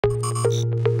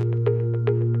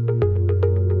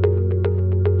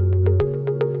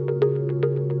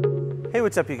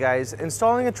what's up you guys?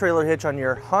 Installing a trailer hitch on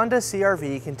your Honda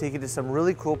CR-V can take you to some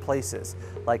really cool places,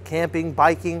 like camping,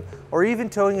 biking, or even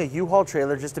towing a U-Haul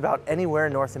trailer just about anywhere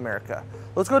in North America.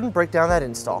 Let's go ahead and break down that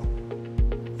install.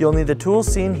 You'll need the tools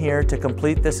seen here to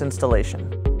complete this installation.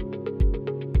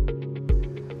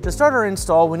 To start our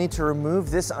install, we need to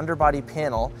remove this underbody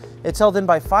panel. It's held in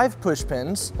by 5 push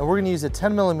pins, and we're going to use a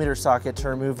 10mm socket to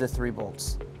remove the 3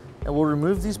 bolts. And we'll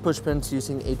remove these push pins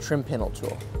using a trim panel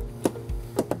tool.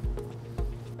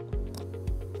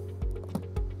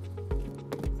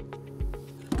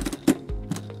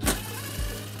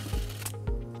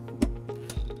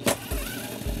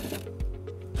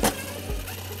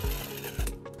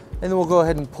 And then we'll go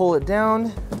ahead and pull it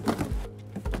down.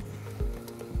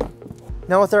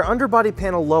 Now with our underbody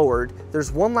panel lowered,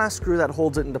 there's one last screw that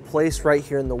holds it into place right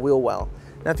here in the wheel well.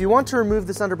 Now if you want to remove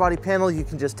this underbody panel, you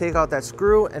can just take out that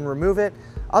screw and remove it.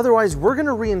 Otherwise, we're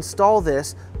gonna reinstall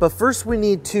this, but first we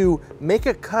need to make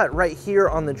a cut right here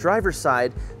on the driver's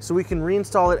side so we can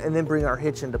reinstall it and then bring our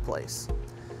hitch into place.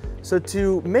 So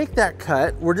to make that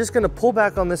cut, we're just gonna pull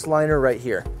back on this liner right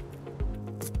here.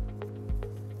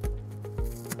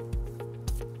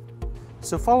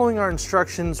 So following our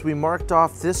instructions, we marked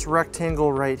off this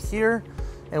rectangle right here,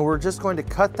 and we're just going to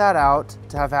cut that out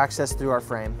to have access through our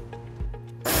frame.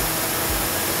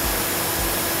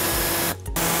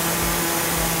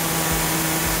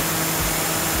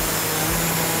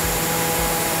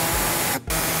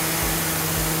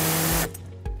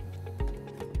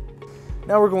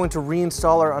 Now we're going to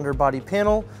reinstall our underbody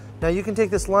panel. Now you can take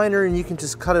this liner and you can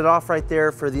just cut it off right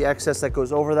there for the excess that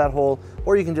goes over that hole,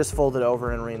 or you can just fold it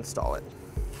over and reinstall it.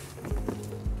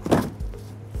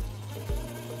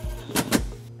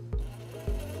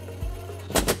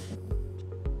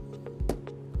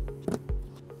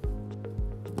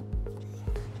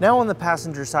 Now on the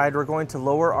passenger side, we're going to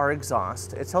lower our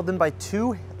exhaust. It's held in by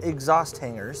 2 exhaust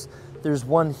hangers. There's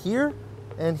one here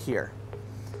and here.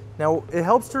 Now it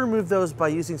helps to remove those by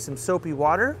using some soapy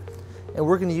water, and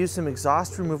we're going to use some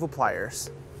exhaust removal pliers.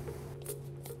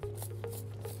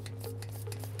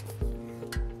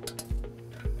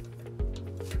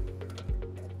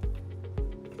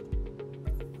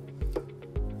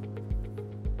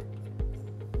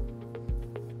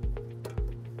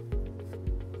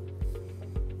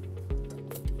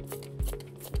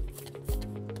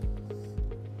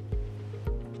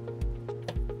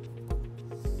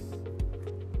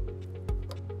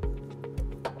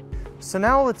 So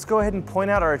now let's go ahead and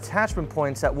point out our attachment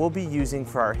points that we'll be using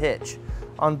for our hitch.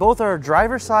 On both our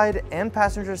driver's side and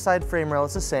passenger side frame rail,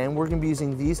 it's the same. We're going to be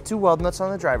using these 2 weld nuts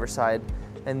on the driver's side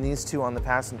and these 2 on the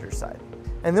passenger side.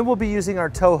 And then we'll be using our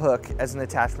tow hook as an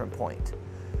attachment point.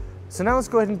 So now let's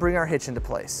go ahead and bring our hitch into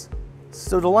place.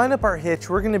 So to line up our hitch,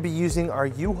 we're going to be using our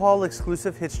U-Haul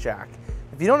exclusive hitch jack.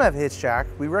 If you don't have a hitch jack,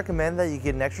 we recommend that you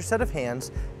get an extra set of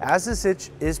hands, as this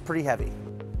hitch is pretty heavy.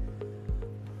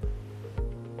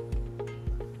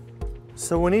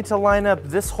 So we need to line up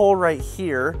this hole right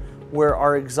here where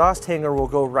our exhaust hanger will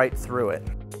go right through it.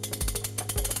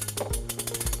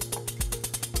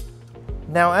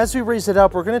 Now as we raise it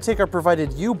up, we're going to take our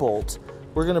provided U-bolt,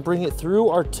 we're going to bring it through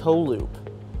our tow loop.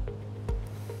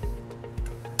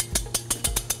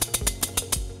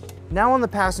 Now on the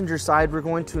passenger side, we're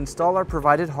going to install our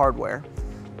provided hardware.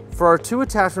 For our 2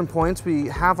 attachment points, we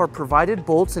have our provided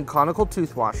bolts and conical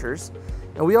tooth washers.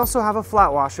 And we also have a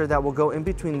flat washer that will go in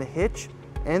between the hitch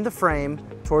and the frame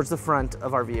towards the front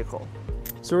of our vehicle.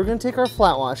 So we're going to take our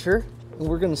flat washer and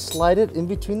we're going to slide it in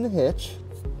between the hitch.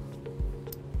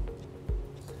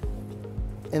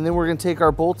 And then we're going to take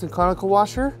our bolt and conical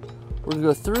washer. We're going to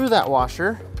go through that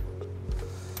washer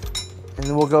and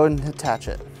then we'll go and attach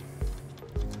it.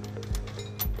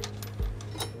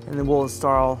 And then we'll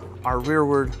install our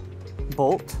rearward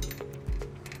bolt.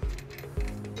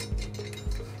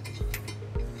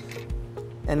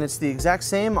 And it's the exact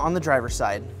same on the driver's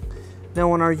side.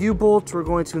 Now on our U-bolt, we're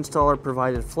going to install our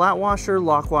provided flat washer,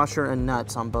 lock washer, and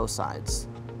nuts on both sides.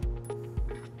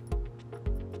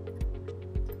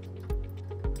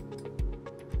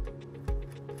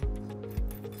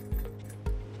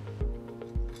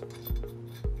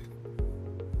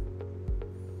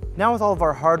 Now with all of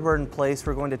our hardware in place,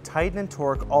 we're going to tighten and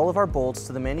torque all of our bolts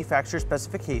to the manufacturer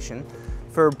specification.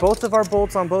 For both of our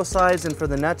bolts on both sides and for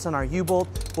the nuts on our U-bolt,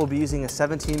 we'll be using a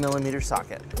 17mm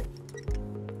socket.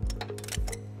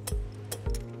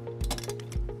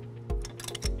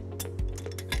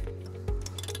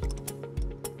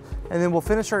 And then we'll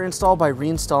finish our install by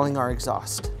reinstalling our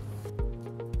exhaust.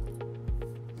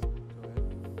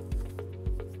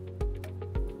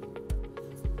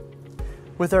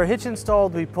 With our hitch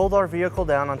installed, we pulled our vehicle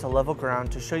down onto level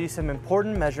ground to show you some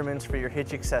important measurements for your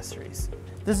hitch accessories.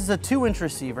 This is a 2-inch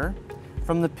receiver.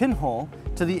 From the pinhole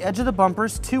to the edge of the bumper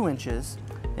is 2 inches,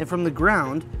 and from the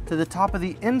ground to the top of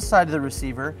the inside of the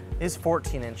receiver is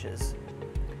 14 inches.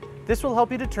 This will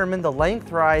help you determine the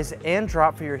length, rise, and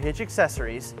drop for your hitch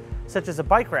accessories, such as a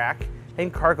bike rack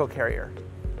and cargo carrier.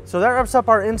 So that wraps up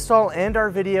our install and our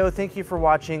video. Thank you for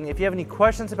watching. If you have any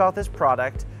questions about this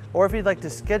product, or if you'd like to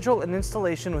schedule an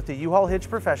installation with the U-Haul Hitch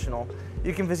Professional,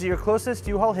 you can visit your closest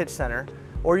U-Haul Hitch Center,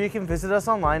 or you can visit us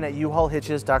online at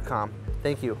uhaulhitches.com.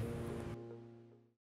 Thank you.